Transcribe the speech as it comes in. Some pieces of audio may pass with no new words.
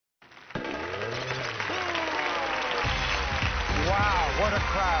What a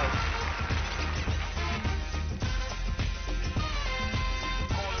crowd.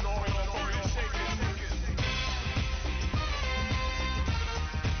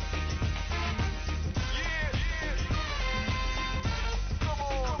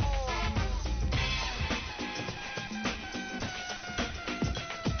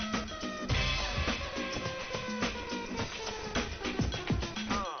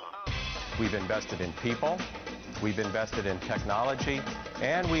 We've invested in people, we've invested in technology,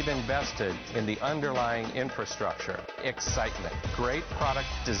 and we've invested in the underlying infrastructure. Excitement, great product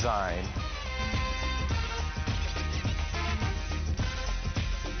design.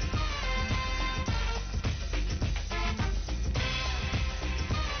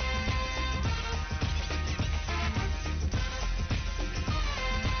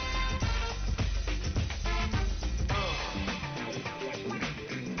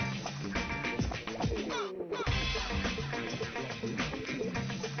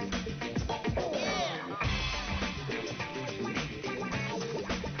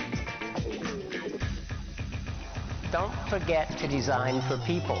 Don't forget to design for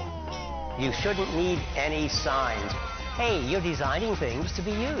people. You shouldn't need any signs. Hey, you're designing things to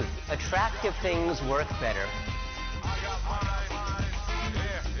be used. Attractive things work better.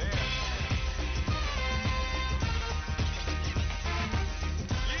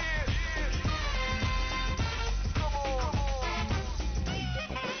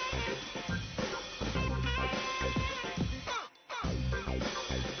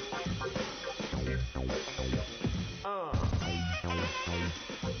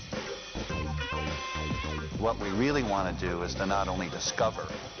 What we really want to do is to not only discover,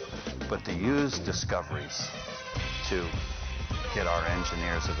 but to use discoveries to get our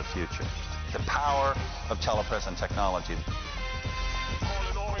engineers of the future. The power of telepresent technology.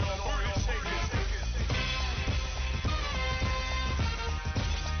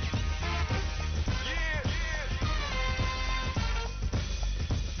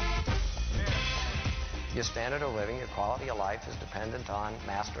 Your standard of living, your quality of life is dependent on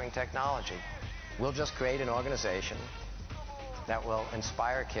mastering technology. We'll just create an organization that will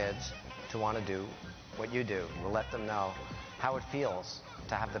inspire kids to want to do what you do. We'll let them know how it feels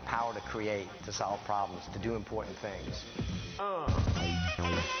to have the power to create, to solve problems, to do important things.